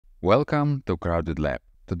Welcome to Crowded Lab.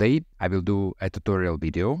 Today I will do a tutorial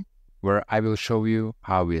video where I will show you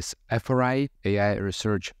how with Afforai AI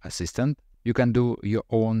Research Assistant you can do your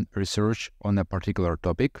own research on a particular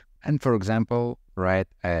topic and, for example, write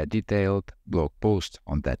a detailed blog post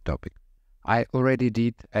on that topic. I already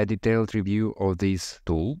did a detailed review of this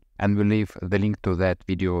tool and will leave the link to that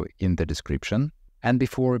video in the description. And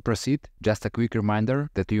before we proceed, just a quick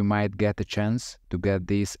reminder that you might get a chance to get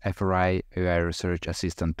this Afforai AI Research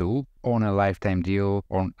Assistant tool on a lifetime deal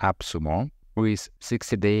on AppSumo with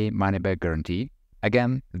 60-day money-back guarantee.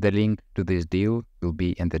 Again, the link to this deal will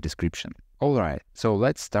be in the description. Alright, so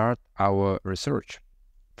let's start our research.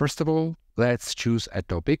 First of all, let's choose a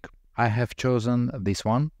topic. I have chosen this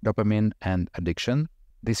one, dopamine and addiction.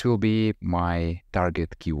 This will be my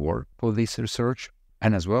target keyword for this research.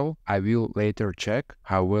 And as well, I will later check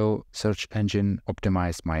how well search engine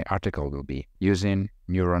optimized my article will be using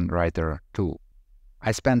Neuron Writer tool.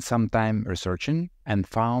 I spent some time researching and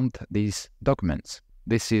found these documents.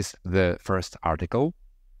 This is the first article,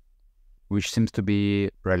 which seems to be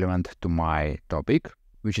relevant to my topic,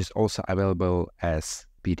 which is also available as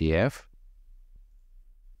PDF.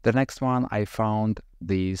 The next one, I found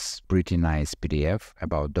this pretty nice PDF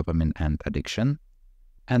about dopamine and addiction.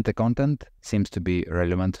 And the content seems to be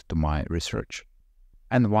relevant to my research.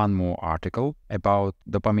 And one more article about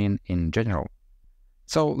dopamine in general.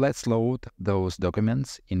 So let's load those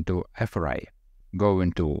documents into Afforai. Go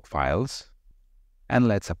into Files, and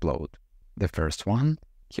let's upload. The first one,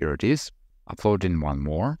 here it is, upload in one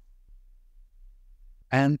more,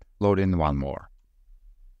 and load in one more.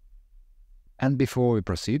 And before we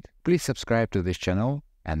proceed, please subscribe to this channel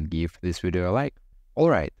and give this video a like.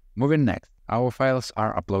 Alright, moving next. Our files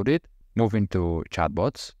are uploaded, move into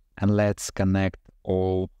chatbots, and let's connect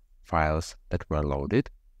all files that were loaded,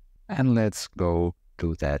 and let's go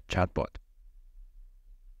to that chatbot.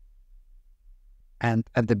 And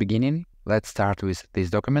at the beginning, let's start with this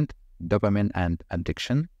document, dopamine and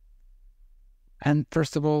addiction. And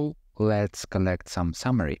first of all, let's collect some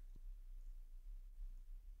summary.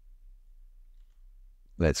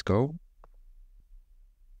 Let's go.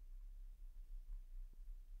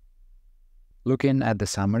 Looking at the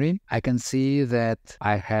summary, I can see that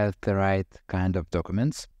I have the right kind of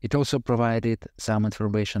documents. It also provided some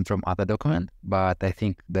information from other documents, but I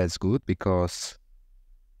think that's good because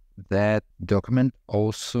that document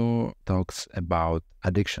also talks about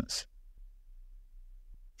addictions.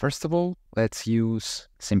 First of all, let's use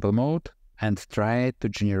simple mode and try to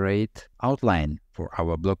generate outline for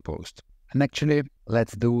our blog post. And actually,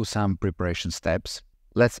 let's do some preparation steps.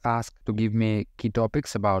 Let's ask to give me key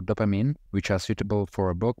topics about dopamine, which are suitable for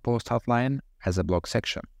a blog post outline as a blog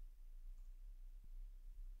section.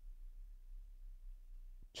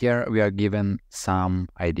 Here we are given some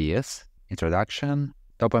ideas: introduction,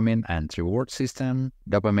 dopamine and reward system,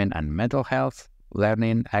 dopamine and mental health,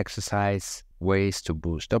 learning, exercise, ways to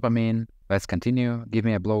boost dopamine. Let's continue. Give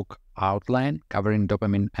me a blog outline covering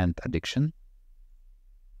dopamine and addiction.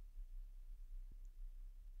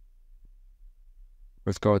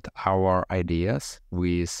 We've got our ideas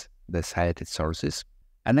with the cited sources.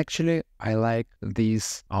 And actually, I like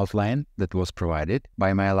this outline that was provided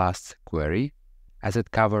by my last query, as it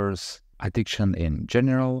covers addiction in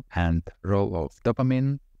general and role of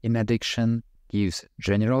dopamine in addiction, gives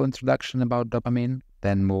general introduction about dopamine,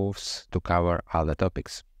 then moves to cover other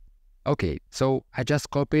topics. Okay, so I just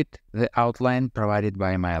copied the outline provided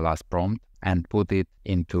by my last prompt and put it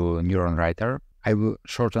into Neuron Writer. I will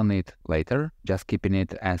shorten it later, just keeping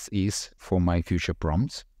it as is for my future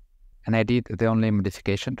prompts. And I did the only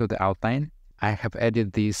modification to the outline. I have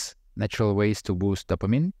added these natural ways to boost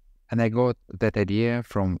dopamine, and I got that idea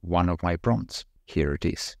from one of my prompts. Here it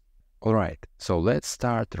is. Alright, so let's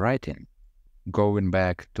start writing. Going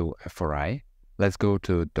back to Afforai, let's go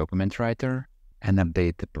to Document Writer and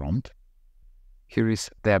update the prompt. Here is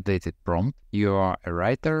the updated prompt. You are a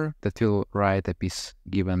writer that will write a piece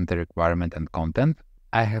given the requirement and content.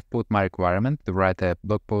 I have put my requirement to write a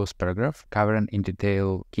blog post paragraph covering in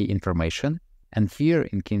detail key information. And here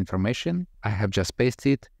in key information, I have just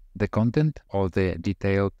pasted the content of the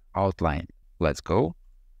detailed outline. Let's go.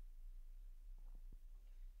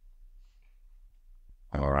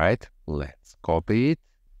 All right, let's copy it.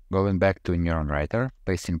 Going back to Neuron Writer,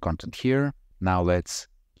 pasting content here. Now let's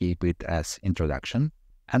keep it as introduction.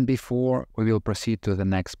 And before we will proceed to the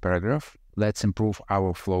next paragraph, let's improve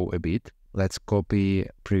our flow a bit. Let's copy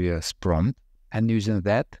previous prompt, and using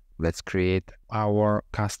that, let's create our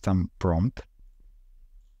custom prompt.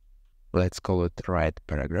 Let's call it write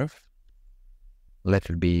paragraph. Let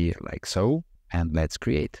it be like so, and let's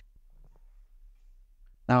create.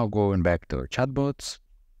 Now going back to our chatbots,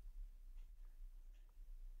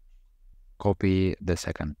 copy the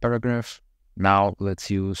second paragraph. Now let's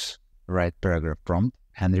use write paragraph prompt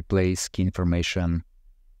and replace key information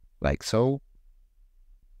like so.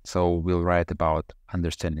 So we'll write about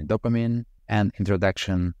understanding dopamine and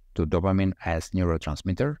introduction to dopamine as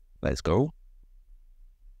neurotransmitter. Let's go.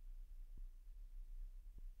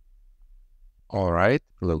 All right,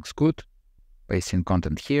 looks good. Pasting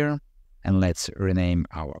content here, and let's rename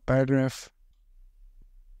our paragraph.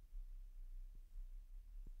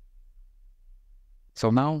 So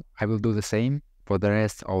now I will do the same for the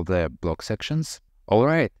rest of the blog sections. All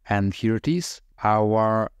right, and here it is.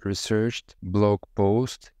 Our researched blog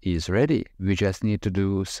post is ready. We just need to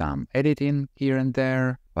do some editing here and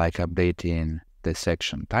there, like updating the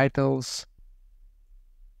section titles.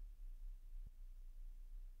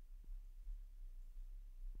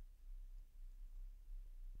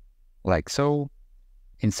 Like so.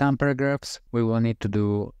 In some paragraphs, we will need to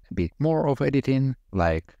do a bit more of editing,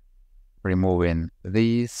 like removing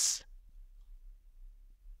these.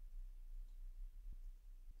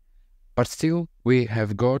 But still, we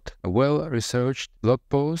have got a well-researched blog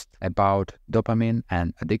post about dopamine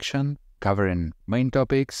and addiction, covering main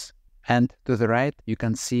topics. And to the right, you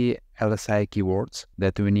can see LSI keywords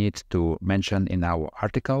that we need to mention in our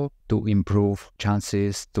article to improve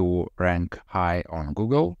chances to rank high on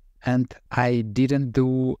Google. And I didn't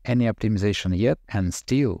do any optimization yet, and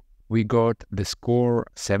still we got the score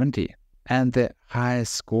 70. And the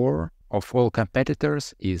highest score of all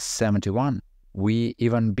competitors is 71. We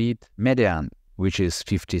even beat median, which is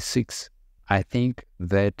 56. I think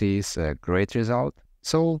that is a great result.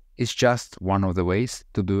 So it's just one of the ways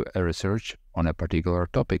to do a research on a particular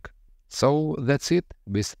topic. So that's it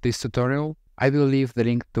with this tutorial. I will leave the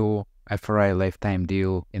link to Afforai lifetime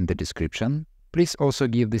deal in the description. Please also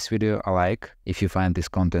give this video a like if you find this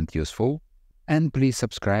content useful, and please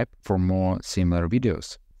subscribe for more similar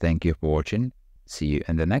videos. Thank you for watching. See you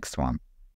in the next one.